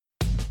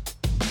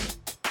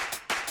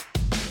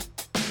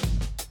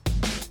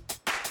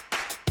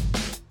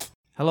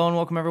Hello and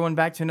welcome everyone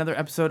back to another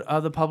episode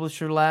of the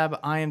Publisher Lab.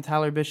 I am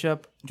Tyler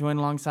Bishop. Joined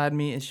alongside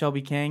me is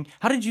Shelby Kang.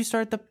 How did you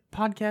start the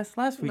podcast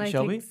last week,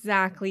 Shelby?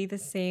 Exactly the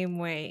same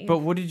way. But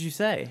what did you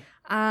say?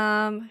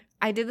 I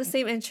did the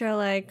same intro,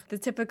 like the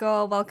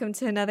typical welcome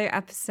to another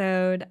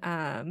episode.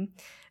 And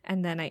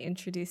then I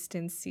introduced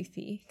in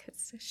Suthi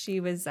because she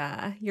was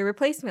your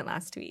replacement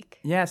last week.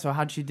 Yeah, so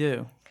how'd she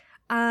do?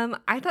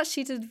 I thought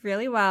she did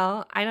really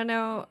well. I don't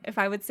know if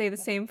I would say the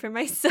same for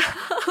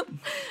myself,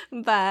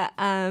 but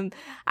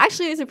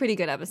actually it was a pretty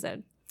good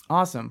episode.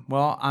 Awesome.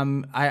 Well,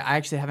 I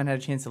actually haven't had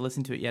a chance to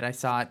listen to it yet. I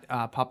saw it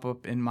pop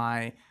up in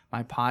my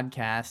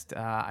podcast.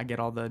 I get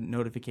all the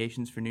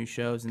notifications for new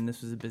shows, and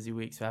this was a busy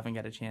week, so I haven't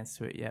got a chance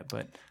to it yet,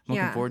 but I'm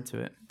looking forward to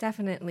it.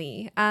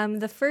 Definitely.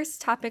 The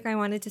first topic I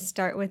wanted to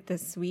start with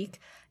this week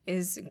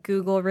is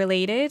Google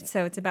related,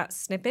 so it's about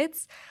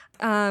snippets.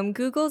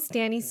 Google's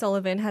Danny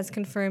Sullivan has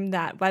confirmed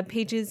that web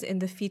pages in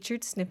the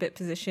featured snippet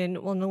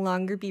position will no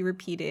longer be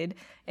repeated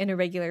in a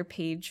regular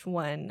page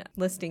one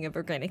listing of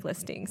organic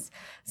listings.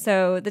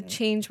 So the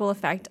change will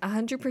affect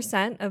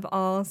 100% of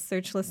all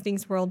search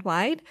listings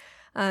worldwide.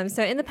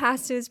 So in the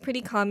past, it was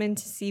pretty common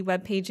to see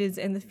web pages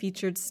in the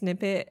featured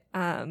snippet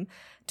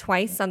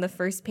twice on the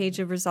first page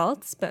of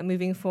results, but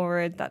moving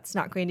forward, that's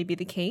not going to be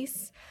the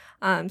case.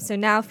 So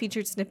now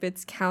featured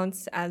snippets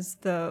counts as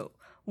the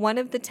one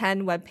of the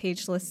 10 web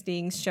page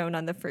listings shown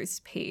on the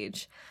first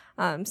page.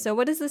 So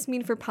what does this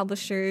mean for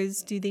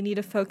publishers? Do they need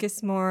to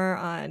focus more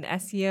on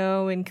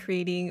SEO and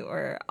creating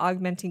or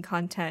augmenting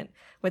content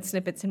with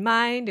snippets in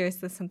mind, or is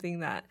this something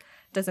that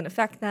doesn't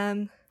affect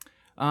them?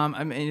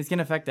 I mean, it's going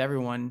to affect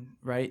everyone,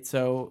 right?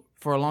 So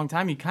for a long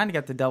time, you kind of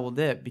got the double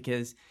dip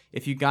because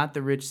if you got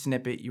the rich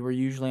snippet, you were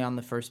usually on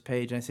the first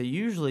page. And I say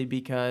usually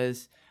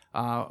because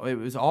it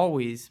was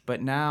always,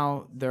 but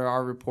now there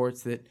are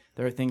reports that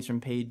there are things from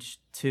page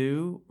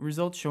 2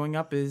 results showing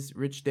up as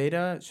rich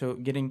data. So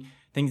getting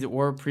things that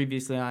were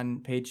previously on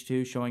page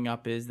 2 showing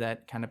up as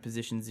that kind of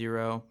position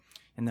 0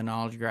 in the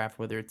knowledge graph,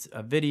 whether it's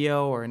a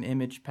video or an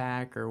image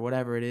pack or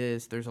whatever it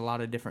is. There's a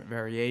lot of different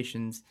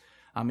variations.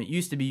 It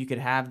used to be you could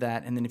have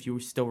that, and then if you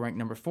were still ranked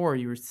number 4,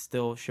 you would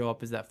still show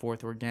up as that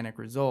 4th organic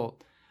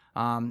result.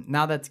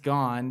 Now that's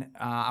gone.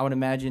 I would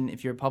imagine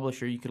if you're a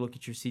publisher, you could look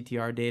at your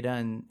CTR data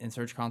and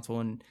Search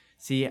Console and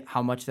see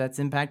how much that's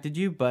impacted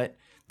you. But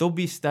there'll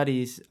be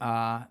studies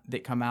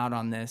that come out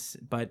on this.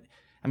 But,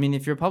 I mean,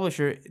 if you're a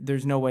publisher,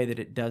 there's no way that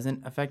it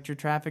doesn't affect your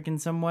traffic in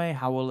some way.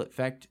 How will it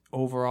affect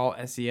overall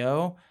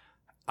SEO?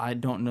 I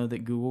don't know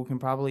that Google can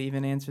probably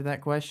even answer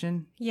that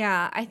question.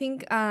 Yeah, I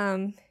think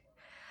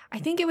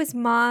it was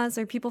Moz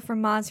or people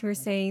from Moz who were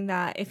saying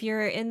that if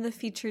you're in the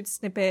featured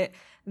snippet,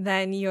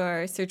 then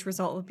your search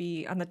result will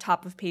be on the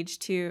top of page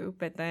 2.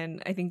 But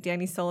then I think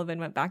Danny Sullivan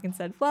went back and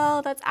said,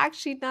 well, that's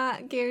actually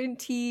not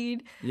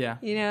guaranteed. Yeah.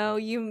 You know,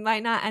 you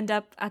might not end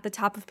up at the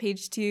top of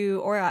page 2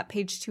 or at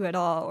page 2 at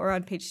all or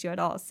on page 2 at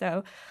all.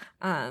 So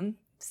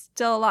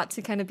still a lot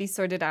to kind of be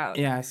sorted out.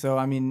 Yeah, so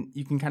I mean,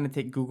 you can kind of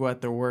take Google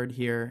at their word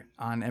here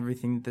on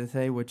everything that they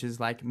say, which is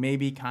like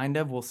maybe, kind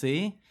of, we'll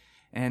see.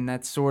 And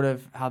that's sort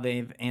of how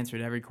they've answered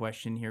every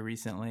question here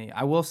recently.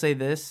 I will say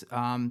this,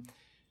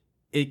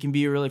 it can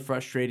be a really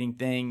frustrating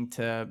thing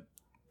to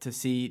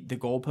see the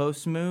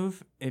goalposts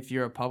move if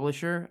you're a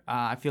publisher.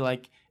 I feel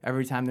like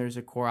every time there's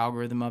a core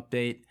algorithm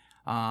update,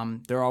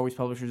 there are always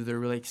publishers that are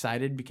really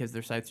excited because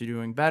their sites are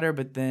doing better.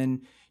 But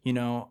then,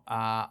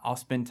 I'll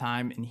spend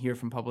time and hear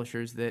from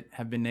publishers that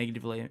have been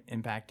negatively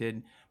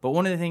impacted. But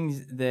one of the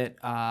things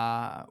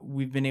that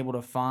we've been able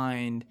to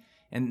find,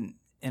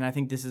 and I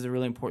think this is a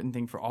really important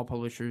thing for all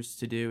publishers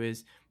to do,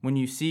 is when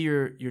you see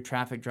your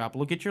traffic drop,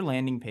 look at your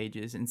landing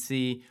pages and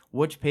see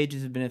which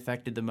pages have been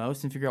affected the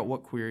most and figure out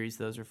what queries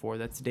those are for.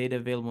 That's data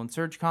available in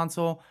Search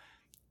Console.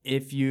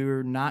 If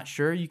you're not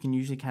sure, you can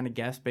usually kind of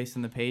guess based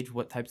on the page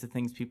what types of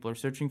things people are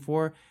searching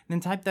for, and then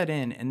type that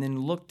in and then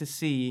look to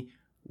see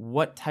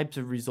what types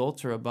of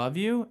results are above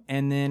you,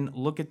 and then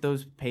look at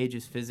those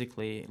pages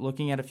physically.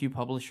 Looking at a few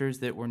publishers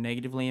that were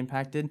negatively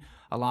impacted,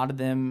 a lot of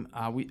them,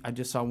 I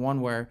just saw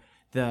one where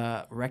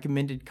the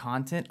recommended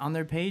content on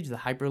their page, the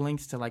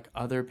hyperlinks to like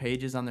other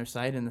pages on their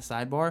site in the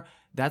sidebar,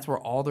 that's where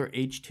all their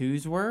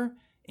H2s were.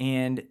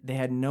 And they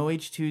had no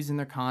H2s in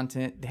their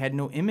content. They had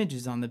no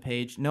images on the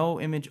page,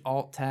 no image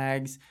alt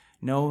tags,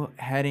 no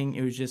heading.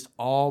 It was just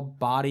all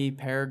body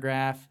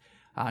paragraph,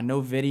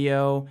 no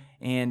video.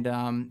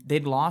 And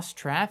they'd lost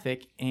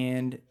traffic.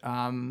 And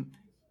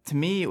to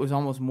me, it was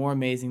almost more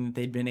amazing that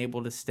they'd been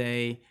able to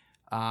stay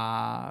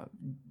at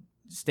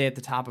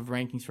the top of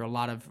rankings for a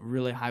lot of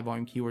really high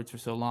volume keywords for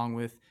so long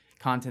with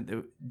content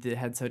that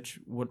had such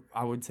what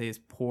I would say is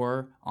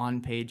poor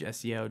on-page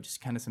SEO,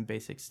 just kind of some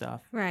basic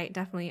stuff. Right,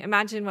 definitely.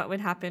 Imagine what would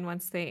happen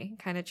once they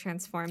kind of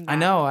transform that. I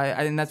know,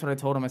 and that's what I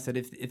told him. I said,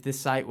 if this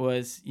site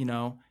was,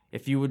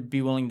 if you would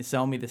be willing to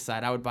sell me this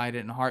site, I would buy it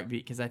in a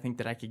heartbeat because I think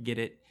that I could get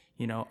it,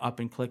 up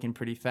and clicking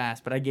pretty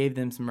fast. But I gave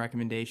them some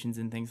recommendations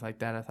and things like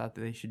that I thought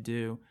that they should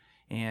do.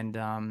 And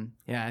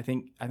I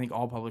think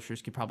all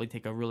publishers could probably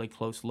take a really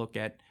close look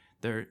at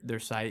their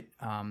site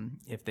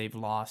if they've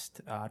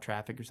lost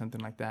traffic or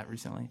something like that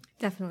recently.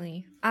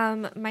 Definitely.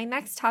 My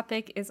next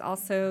topic is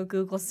also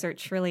Google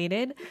search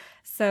related.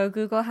 So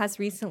Google has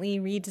recently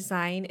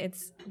redesigned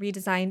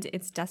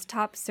its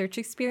desktop search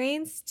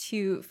experience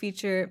to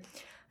feature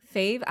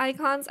fave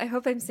icons. I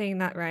hope I'm saying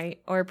that right.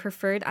 Or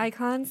preferred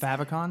icons.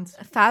 Favicons?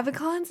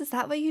 Favicons? Is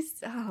that what you...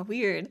 Oh,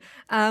 weird.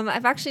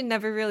 I've actually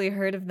never really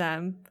heard of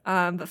them.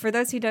 But for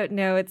those who don't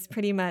know, it's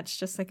pretty much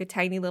just like a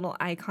tiny little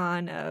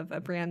icon of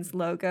a brand's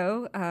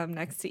logo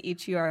next to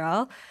each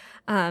URL.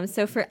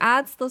 So for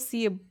ads, they'll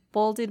see a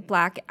bolded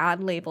black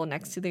ad label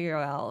next to the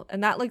URL.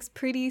 And that looks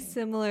pretty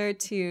similar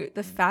to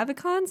the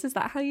favicons. Is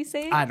that how you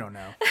say it? I don't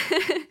know.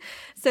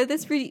 So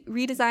this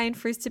redesign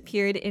first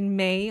appeared in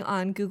May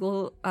on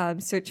Google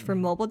search for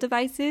mobile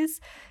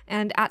devices.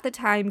 And at the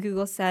time,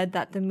 Google said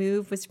that the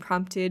move was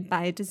prompted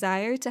by a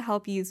desire to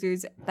help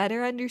users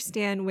better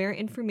understand where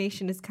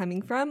information is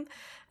coming from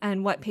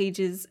and what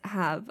pages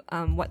have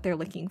what they're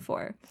looking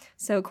for.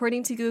 So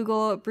according to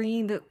Google,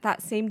 bringing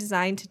that same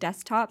design to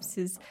desktops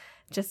is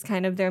just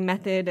kind of their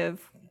method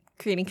of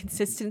creating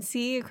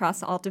consistency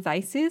across all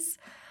devices.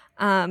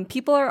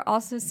 People are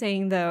also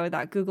saying, though,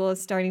 that Google is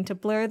starting to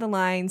blur the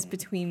lines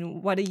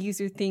between what a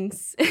user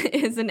thinks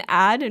is an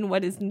ad and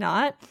what is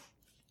not.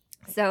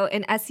 So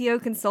an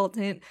SEO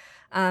consultant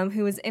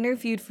who was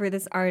interviewed for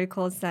this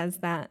article says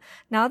that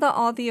now that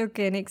all the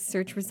organic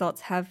search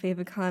results have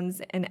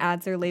favicons and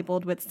ads are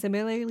labeled with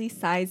similarly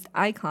sized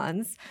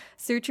icons,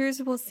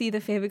 searchers will see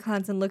the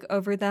favicons and look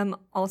over them,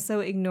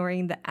 also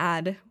ignoring the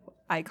ad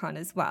icon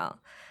as well.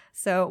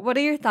 So what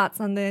are your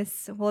thoughts on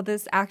this? Will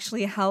this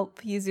actually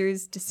help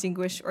users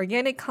distinguish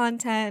organic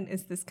content?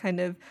 Is this kind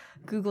of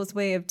Google's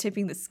way of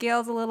tipping the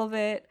scales a little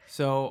bit?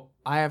 So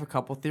I have a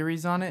couple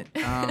theories on it.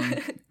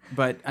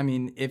 But I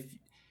mean,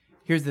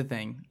 here's the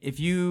thing.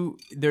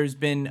 There's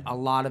been a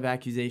lot of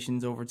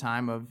accusations over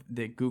time of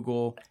that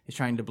Google is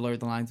trying to blur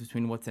the lines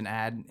between what's an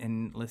ad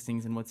and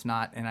listings and what's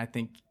not. And I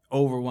think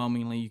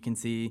overwhelmingly you can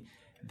see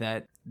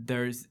that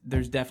there's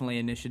definitely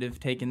initiative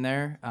taken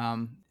there.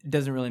 It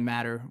doesn't really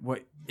matter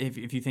what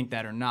if you think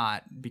that or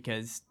not,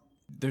 because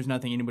there's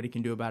nothing anybody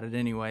can do about it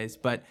anyways.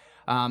 But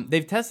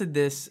they've tested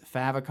this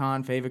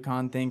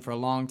favicon thing for a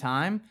long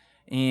time.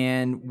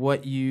 And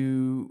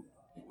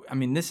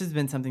this has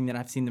been something that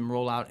I've seen them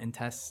roll out and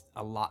test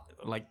a lot,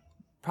 like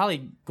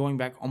probably going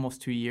back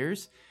almost 2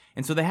 years.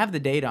 And so they have the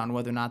data on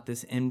whether or not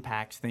this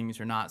impacts things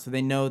or not. So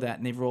they know that,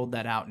 and they've rolled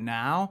that out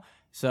now.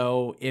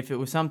 So if it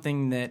was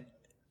something that,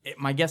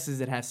 my guess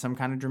is it has some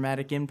kind of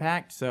dramatic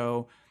impact.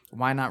 So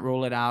why not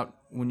roll it out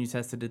when you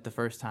tested it the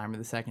first time or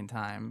the second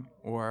time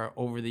or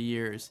over the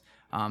years?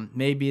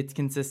 Maybe it's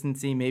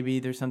consistency. Maybe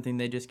there's something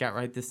they just got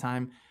right this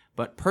time.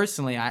 But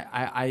personally,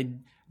 I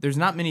there's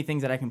not many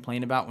things that I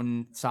complain about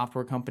when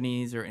software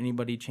companies or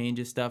anybody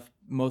changes stuff.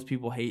 Most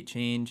people hate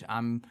change.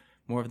 I'm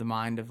more of the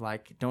mind of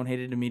like, don't hate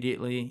it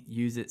immediately.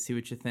 Use it, see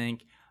what you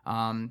think.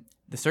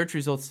 The search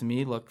results to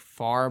me look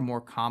far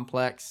more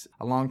complex.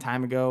 A long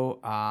time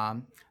ago, I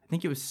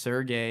think it was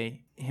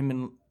Sergey, him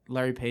and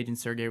Larry Page and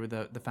Sergey were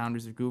the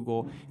founders of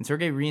Google. And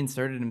Sergey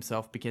reinserted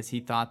himself because he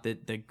thought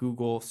that the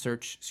Google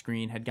search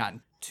screen had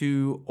gotten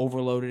too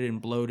overloaded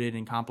and bloated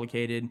and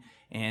complicated.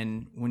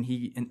 And when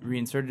he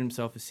reinserted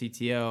himself as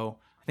CTO,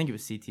 I think it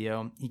was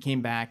CTO, he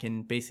came back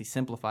and basically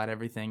simplified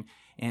everything.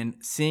 And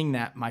seeing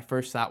that, my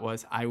first thought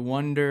was, I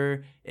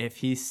wonder if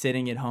he's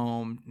sitting at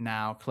home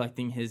now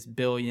collecting his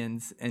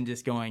billions and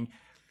just going,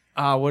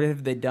 what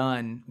have they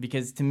done?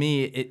 Because to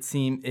me, it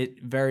seemed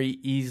it very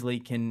easily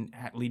can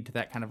lead to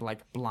that kind of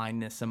like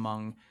blindness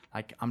among,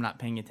 like, I'm not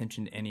paying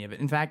attention to any of it.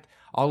 In fact,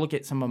 I'll look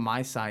at some of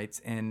my sites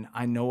and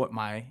I know what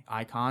my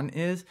icon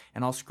is,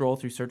 and I'll scroll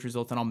through search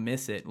results and I'll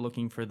miss it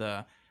looking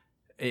for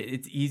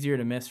it's easier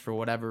to miss for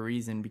whatever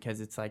reason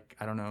because it's like,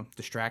 I don't know,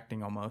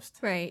 distracting almost.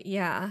 Right,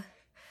 yeah.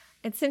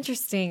 It's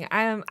interesting.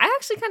 I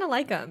actually kind of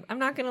like them. I'm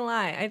not going to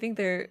lie. I think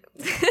they're...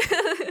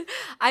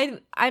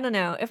 I don't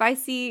know. If I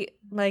see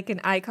like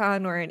an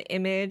icon or an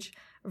image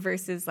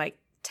versus like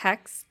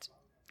text,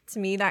 to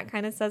me that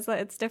kind of says that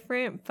it's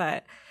different.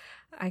 But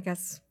I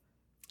guess,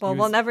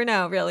 we'll never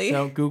know, really.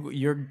 So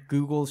you're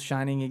Google's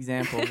shining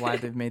example of why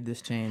they've made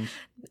this change.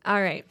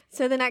 All right.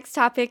 So the next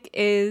topic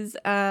is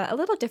a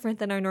little different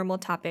than our normal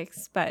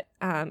topics, but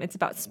it's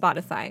about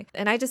Spotify.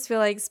 And I just feel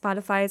like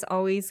Spotify is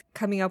always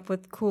coming up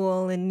with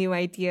cool and new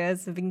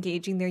ideas of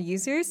engaging their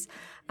users.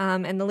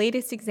 And the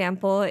latest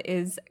example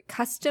is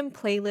custom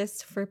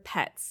playlists for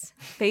pets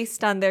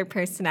based on their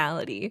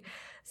personality.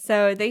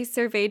 So they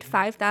surveyed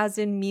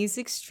 5,000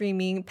 music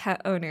streaming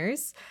pet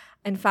owners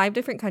in 5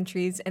 different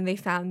countries, and they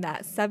found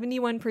that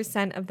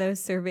 71% of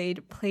those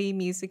surveyed play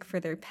music for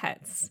their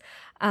pets.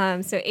 So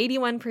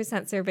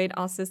 81% surveyed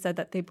also said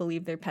that they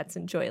believe their pets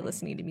enjoy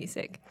listening to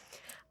music.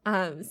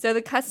 So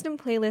the custom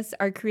playlists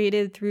are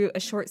created through a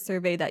short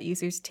survey that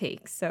users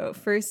take. So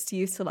first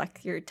you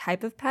select your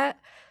type of pet.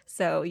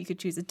 So you could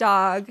choose a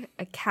dog,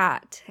 a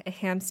cat, a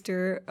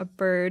hamster, a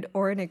bird,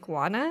 or an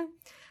iguana.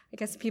 I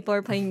guess people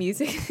are playing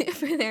music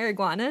for their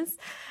iguanas.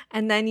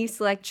 And then you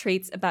select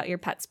traits about your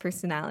pet's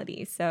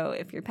personality. So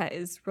if your pet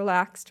is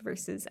relaxed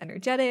versus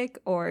energetic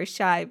or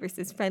shy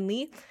versus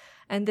friendly.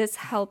 And this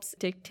helps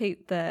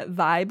dictate the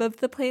vibe of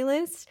the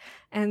playlist.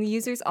 And the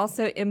users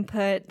also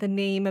input the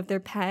name of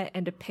their pet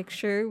and a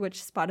picture,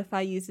 which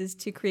Spotify uses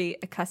to create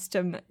a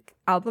custom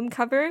album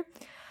cover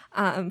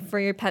for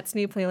your pet's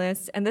new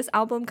playlist. And this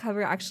album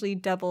cover actually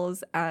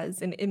doubles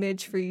as an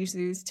image for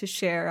users to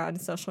share on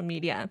social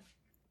media.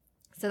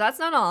 So that's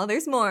not all.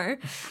 There's more.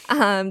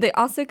 They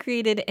also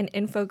created an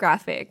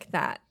infographic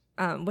that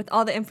with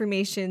all the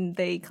information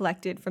they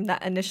collected from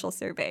that initial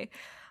survey.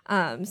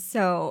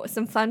 So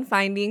some fun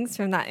findings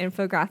from that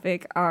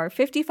infographic are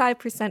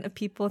 55% of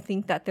people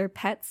think that their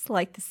pets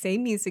like the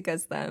same music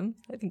as them.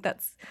 I think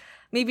that's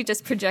maybe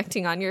just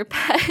projecting on your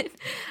pet.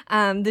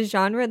 The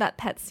genre that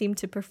pets seem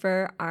to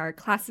prefer are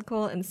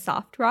classical and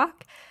soft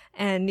rock.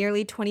 And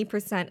nearly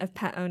 20% of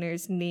pet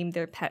owners named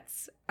their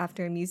pets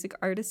after a music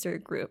artist or a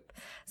group.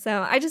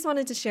 So I just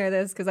wanted to share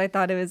this because I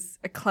thought it was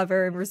a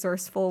clever and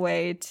resourceful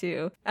way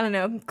to,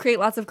 create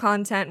lots of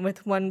content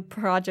with one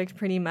project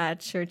pretty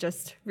much, or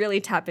just really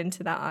tap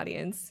into that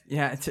audience.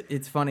 Yeah,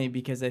 it's funny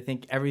because I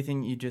think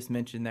everything you just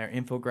mentioned there,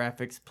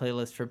 infographics,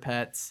 playlist for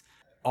pets,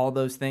 all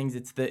those things,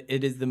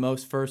 it is the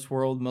most first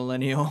world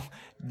millennial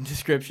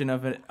description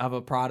of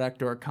a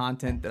product or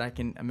content that I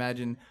can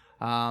imagine.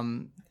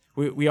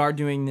 We are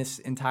doing this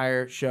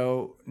entire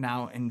show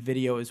now in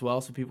video as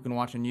well, so people can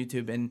watch on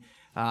YouTube. And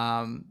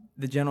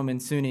the gentleman,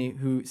 Suni,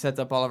 who sets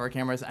up all of our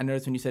cameras, I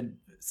noticed when you said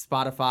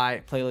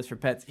Spotify playlist for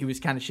pets, he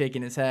was kind of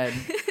shaking his head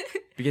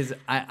because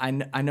I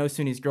know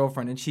Suni's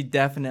girlfriend, and she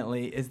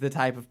definitely is the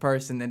type of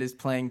person that is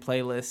playing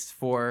playlists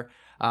for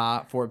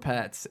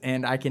pets.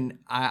 And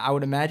I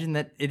would imagine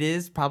that it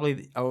is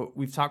probably,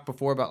 we've talked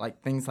before about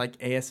like things like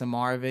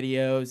ASMR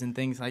videos and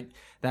things like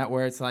that,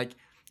 where it's like,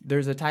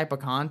 there's a type of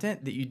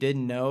content that you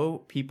didn't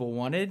know people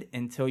wanted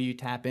until you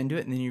tap into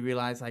it, and then you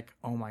realize like,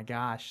 oh my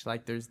gosh,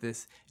 like there's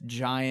this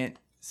giant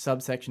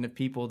subsection of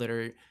people that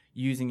are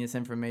using this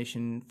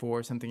information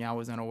for something I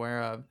was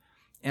unaware of.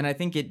 And I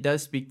think it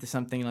does speak to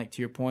something like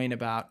to your point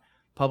about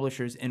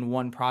publishers in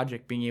one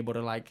project being able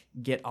to like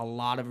get a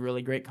lot of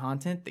really great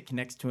content that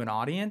connects to an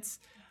audience.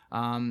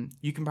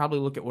 You can probably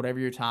look at whatever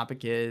your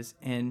topic is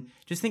and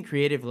just think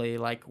creatively,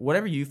 like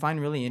whatever you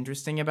find really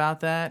interesting about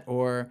that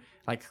or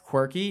like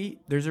quirky,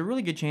 there's a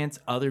really good chance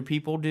other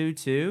people do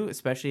too,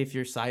 especially if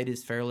your site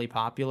is fairly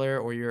popular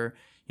or you're,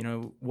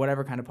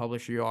 whatever kind of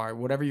publisher you are,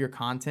 whatever your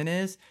content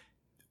is,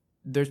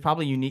 there's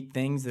probably unique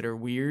things that are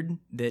weird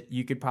that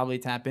you could probably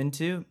tap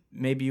into.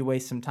 Maybe you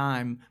waste some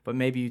time, but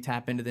maybe you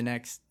tap into the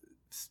next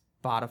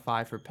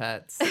Spotify for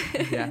pets.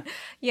 Yeah.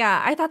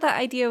 Yeah, I thought that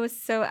idea was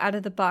so out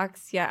of the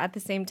box. Yeah, at the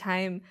same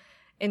time,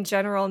 in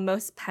general,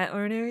 most pet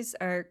owners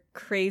are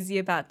crazy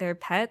about their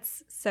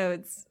pets. So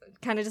it's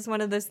kind of just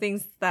one of those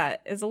things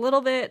that is a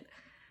little bit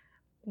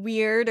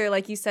weird or,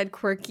 like you said,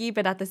 quirky,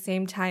 but at the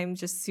same time,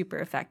 just super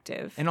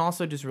effective. And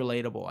also just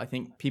relatable. I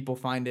think people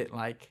find it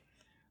like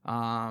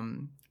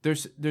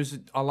there's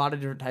a lot of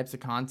different types of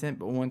content,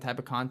 but one type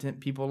of content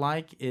people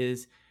like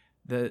is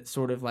the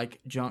sort of like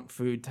junk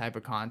food type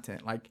of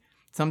content. Like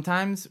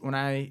sometimes when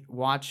I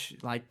watch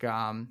like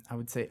I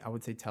would say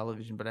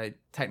television, but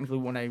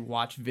when I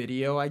watch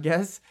video, I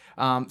guess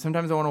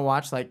sometimes I want to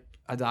watch like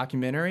a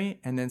documentary,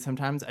 and then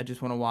sometimes I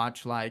just want to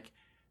watch like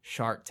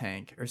Shark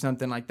Tank or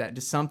something like that.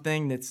 Just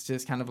something that's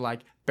just kind of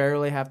like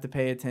barely have to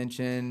pay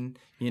attention.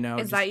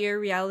 Is that your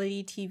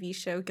reality TV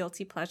show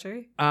guilty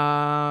pleasure?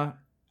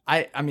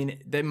 I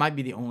mean, that might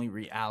be the only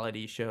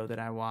reality show that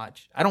I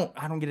watch. I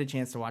don't get a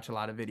chance to watch a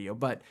lot of video,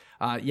 but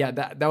yeah,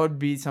 that would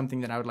be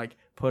something that I would like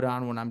put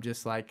on when I'm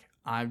just like,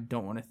 I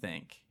don't want to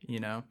think,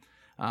 and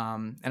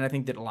I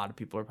think that a lot of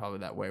people are probably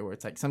that way, where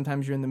it's like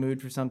sometimes you're in the mood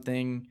for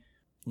something,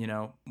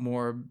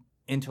 more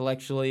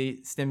intellectually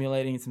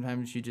stimulating, and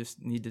sometimes you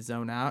just need to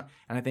zone out.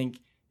 And I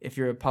think if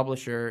you're a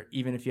publisher,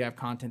 even if you have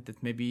content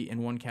that's maybe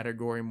in one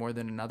category more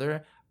than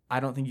another, I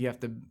don't think you have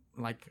to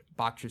like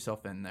box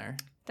yourself in there.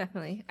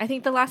 Definitely. I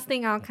think the last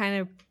thing I'll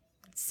kind of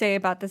say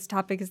about this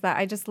topic is that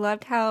I just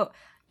loved how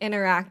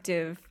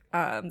interactive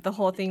the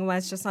whole thing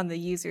was just on the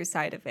user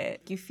side of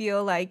it. You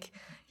feel like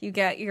you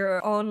get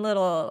your own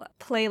little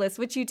playlist,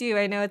 which you do.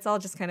 I know it's all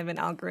just kind of an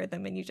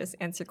algorithm and you just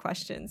answer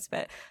questions.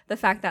 But the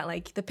fact that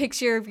like the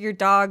picture of your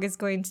dog is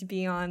going to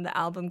be on the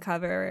album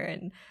cover.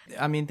 And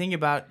I mean, think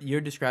about, you're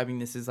describing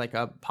this as like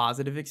a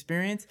positive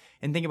experience,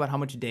 and think about how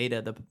much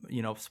data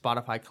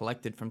Spotify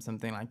collected from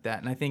something like that.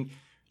 And I think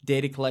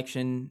data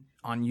collection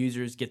on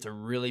users gets a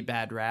really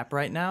bad rap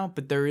right now,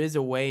 but there is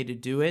a way to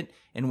do it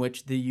in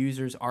which the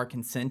users are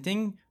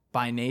consenting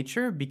by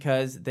nature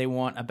because they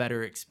want a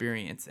better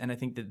experience. And I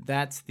think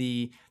that's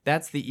the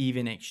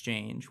even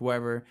exchange,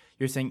 wherever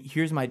you're saying,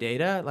 here's my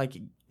data, like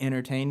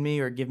entertain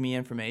me or give me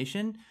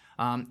information,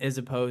 as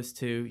opposed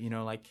to,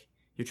 like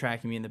you're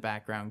tracking me in the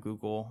background,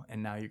 Google,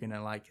 and now you're going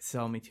to like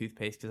sell me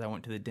toothpaste because I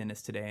went to the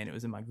dentist today and it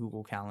was in my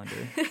Google Calendar.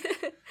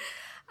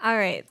 All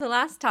right. The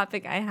last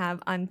topic I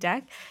have on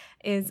deck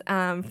is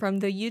from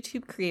the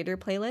YouTube creator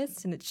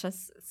playlist, and it's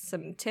just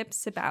some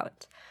tips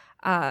about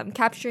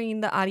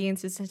capturing the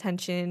audience's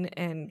attention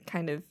and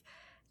kind of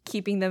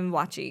keeping them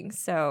watching.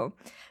 So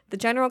the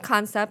general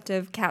concept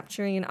of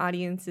capturing an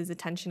audience's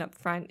attention up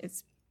front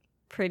is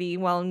pretty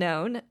well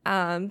known,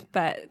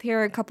 but here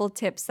are a couple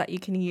tips that you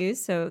can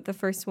use. So the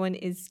first one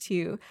is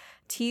to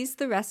tease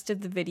the rest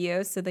of the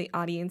video so the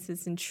audience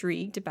is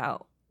intrigued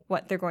about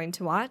what they're going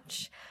to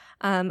watch.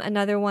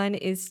 Another one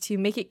is to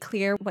make it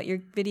clear what your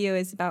video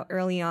is about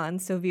early on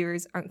so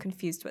viewers aren't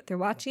confused what they're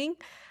watching.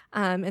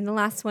 And the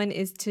last one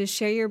is to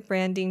share your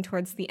branding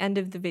towards the end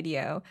of the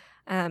video,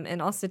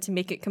 and also to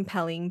make it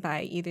compelling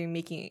by either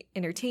making it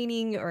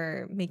entertaining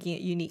or making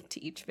it unique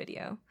to each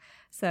video.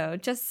 So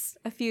just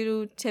a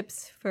few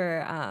tips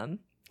for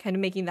kind of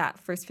making that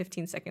first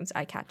 15 seconds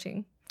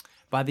eye-catching.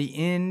 By the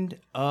end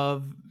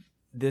of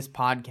this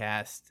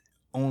podcast,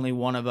 only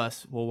one of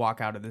us will walk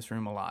out of this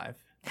room alive.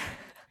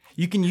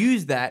 You can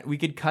use that. We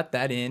could cut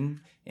that in,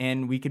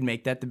 and we could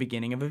make that the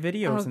beginning of a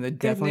video or something that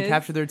definitely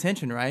capture their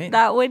attention, right?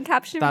 That would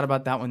capture. Thought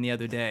about that one the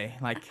other day.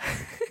 Like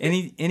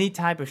any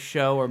type of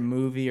show or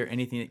movie or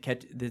anything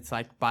that's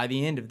like by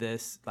the end of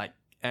this, like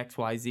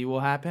XYZ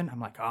will happen.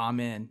 I'm like, oh, I'm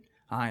in.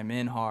 I'm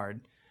in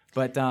hard.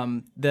 But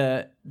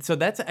so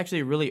that's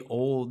actually really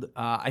old.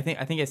 I think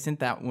I sent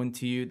that one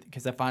to you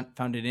because I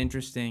found it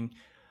interesting.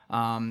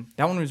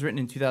 That one was written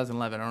in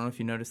 2011. I don't know if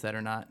you noticed that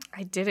or not.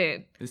 I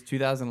didn't. It was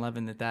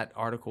 2011 that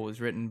article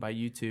was written by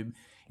YouTube.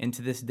 And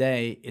to this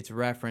day, it's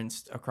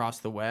referenced across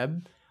the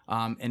web.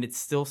 And it's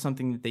still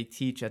something that they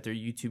teach at their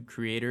YouTube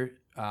creator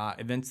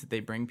events that they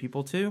bring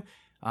people to.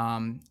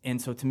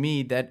 And so to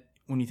me, that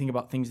when you think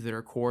about things that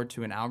are core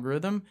to an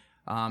algorithm,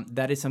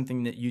 that is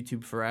something that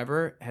YouTube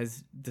forever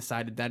has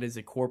decided that is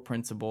a core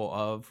principle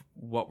of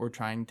what we're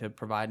trying to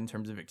provide in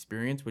terms of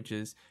experience, which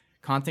is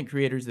content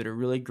creators that are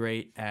really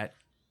great at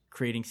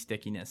creating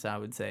stickiness, I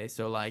would say.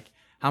 So like,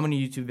 how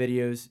many YouTube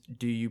videos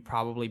do you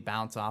probably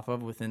bounce off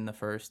of within the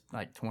first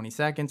like 20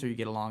 seconds, or you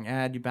get a long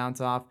ad, you bounce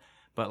off?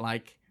 But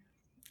like,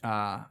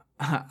 I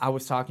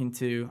was talking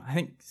to, I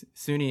think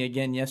Suni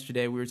again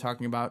yesterday, we were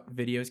talking about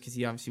videos because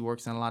he obviously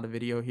works on a lot of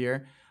video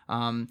here.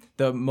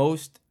 The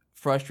most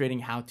frustrating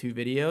how-to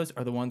videos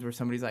are the ones where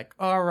somebody's like,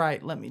 all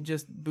right, let me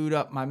just boot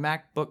up my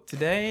MacBook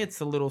today. It's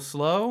a little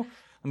slow.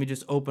 Let me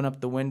just open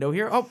up the window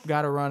here. Oh,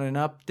 got to run an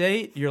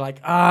update. You're like,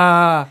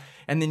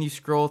 and then you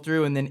scroll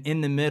through, and then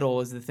in the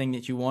middle is the thing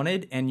that you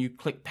wanted, and you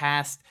click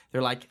past.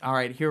 They're like, all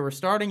right, here we're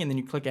starting, and then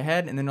you click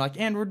ahead, and then they're like,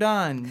 and we're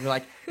done. You're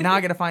like, now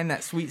I got to find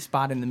that sweet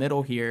spot in the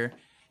middle here.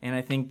 And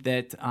I think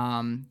that,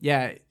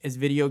 as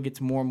video gets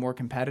more and more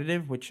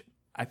competitive, which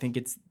I think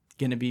it's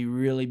going to be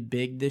really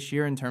big this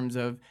year in terms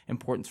of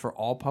importance for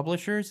all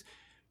publishers,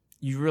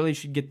 you really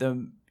should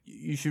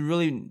you should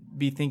really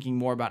be thinking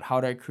more about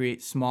how to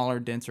create smaller,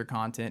 denser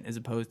content as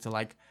opposed to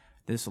like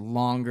this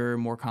longer,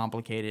 more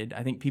complicated.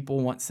 I think people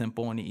want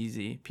simple and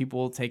easy.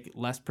 People take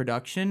less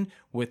production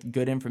with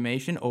good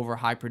information over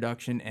high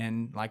production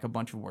and like a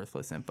bunch of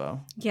worthless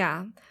info.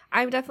 Yeah,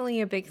 I'm definitely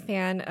a big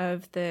fan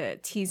of the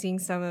teasing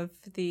some of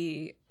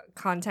the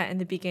content in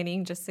the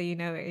beginning, just so you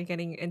know what you're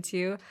getting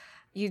into.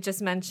 You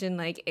just mentioned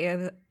like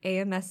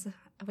AMS.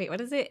 Wait, what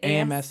is it?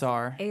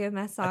 AMSR.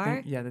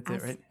 AMSR. Yeah, that's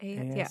it, right?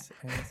 Yeah.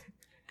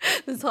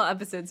 This whole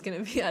episode's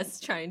going to be us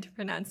trying to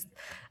pronounce.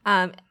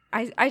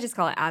 I just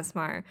call it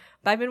ASMR.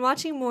 But I've been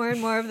watching more and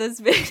more of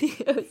those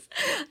videos.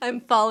 I'm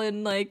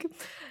falling like into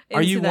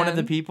Are you them. one of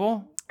the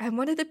people? I'm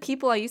one of the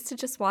people. I used to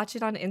just watch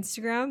it on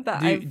Instagram,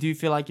 but do you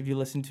feel like if you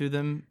listen to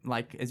them,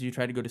 like as you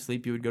try to go to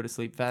sleep, you would go to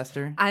sleep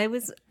faster? I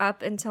was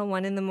up until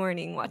 1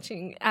 a.m.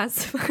 watching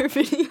ASMR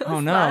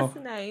videos last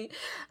night.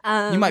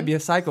 You might be a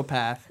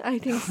psychopath. I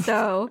think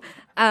so.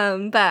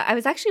 But I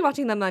was actually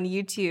watching them on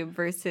YouTube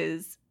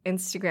versus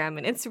Instagram,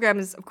 and Instagram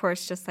is of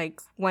course just like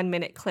 1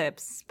 minute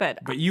clips, but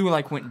you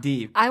like went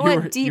deep. I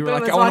went deep. You were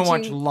like, I want to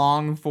watch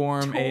long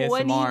form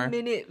ASMR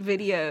 20-minute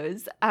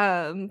videos.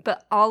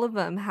 But all of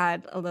them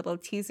had a little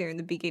teaser in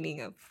the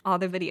beginning of all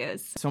their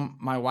videos. So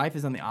my wife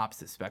is on the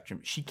opposite spectrum.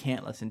 She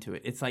can't listen to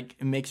it. It's like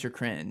it makes her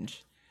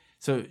cringe.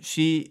 So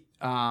she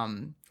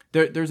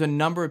there's a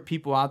number of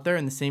people out there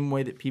in the same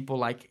way that people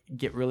like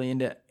get really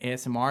into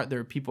ASMR. There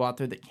are people out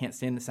there that can't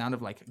stand the sound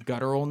of like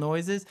guttural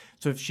noises.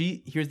 So if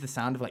she hears the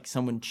sound of like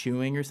someone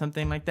chewing or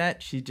something like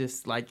that, she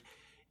just like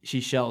she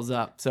shells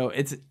up. So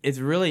it's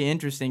really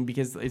interesting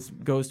because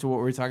it goes to what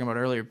we were talking about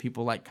earlier.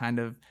 People like kind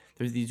of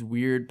there's these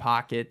weird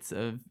pockets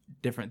of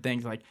different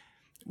things. Like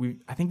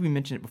I think we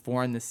mentioned it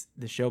before in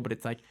the show, but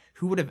it's like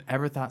who would have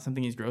ever thought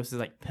something as gross as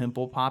like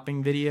pimple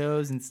popping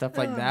videos and stuff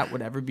like that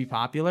would ever be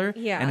popular?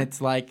 Yeah, and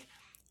it's like.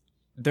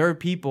 There are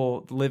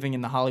people living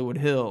in the Hollywood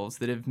Hills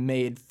that have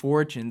made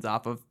fortunes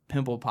off of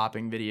pimple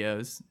popping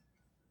videos.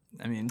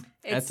 I mean,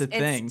 that's a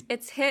thing.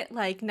 It's hit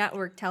like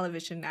network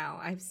television now.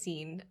 I've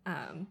seen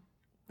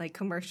like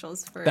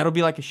commercials for. That'll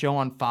be like a show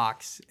on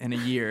Fox in a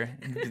year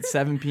at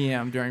 7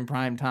 p.m. during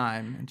prime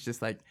time. It's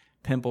just like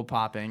pimple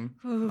popping,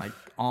 like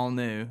all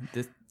new,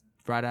 just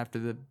right after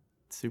the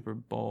Super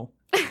Bowl.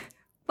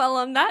 Well,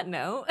 on that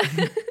note,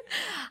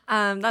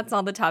 that's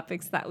all the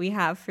topics that we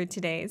have for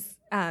today's.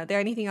 There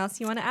anything else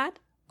you want to add?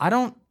 I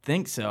don't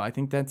think so. I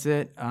think that's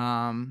it.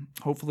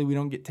 Hopefully we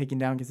don't get taken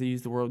down because they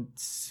use the word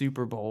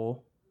Super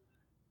Bowl.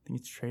 I think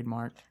it's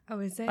trademarked. Oh,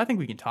 is it? I think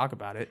we can talk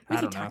about it. We I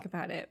can don't know. talk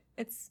about it.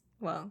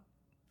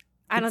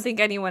 I don't think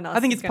anyone else I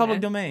think is it's public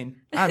domain.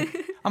 I'm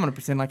going to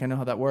pretend like I know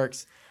how that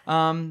works.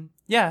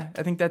 Yeah,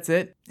 I think that's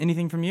it.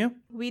 Anything from you?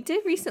 We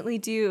did recently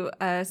do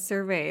a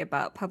survey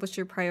about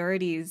publisher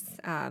priorities.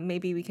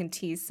 Maybe we can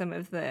tease some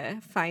of the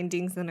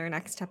findings in our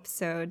next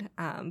episode,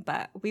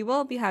 but we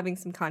will be having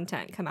some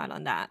content come out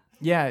on that.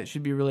 Yeah, it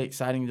should be really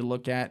exciting to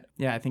look at.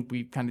 Yeah, I think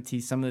we kind of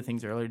teased some of the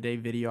things earlier today,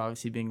 video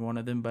obviously being one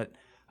of them, but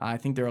I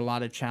think there are a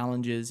lot of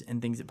challenges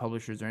and things that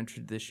publishers are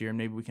interested in this year, and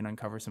maybe we can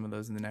uncover some of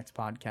those in the next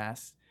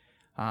podcast.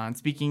 And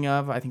speaking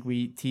of, I think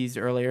we teased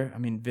earlier,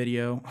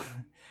 video,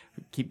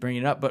 keep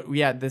bringing it up, but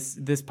yeah, this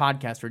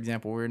podcast, for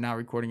example, we're now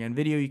recording on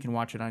video. You can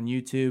watch it on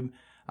YouTube,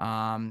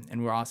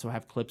 and we also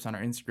have clips on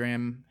our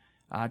Instagram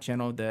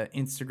channel. The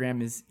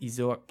Instagram is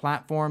Ezoic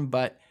Platform,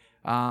 but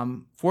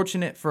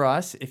fortunate for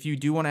us, if you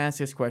do want to ask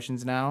us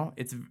questions now,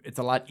 it's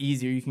a lot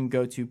easier. You can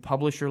go to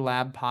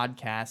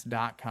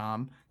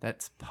publisherlabpodcast.com.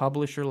 That's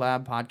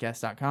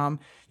publisherlabpodcast.com.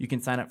 You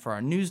can sign up for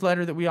our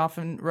newsletter that we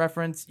often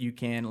reference. You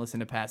can listen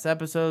to past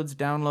episodes,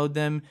 download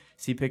them,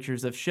 see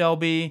pictures of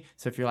Shelby.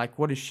 So if you're like,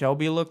 what does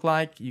Shelby look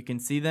like? You can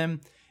see them.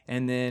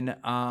 And then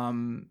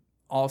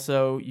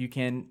also you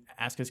can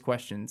ask us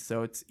questions.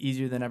 So it's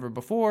easier than ever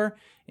before.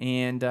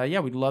 And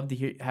we'd love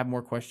to have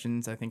more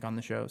questions, I think, on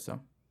the show. So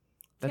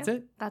that's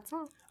it. That's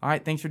all. All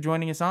right. Thanks for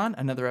joining us on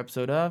another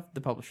episode of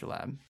The Publisher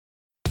Lab.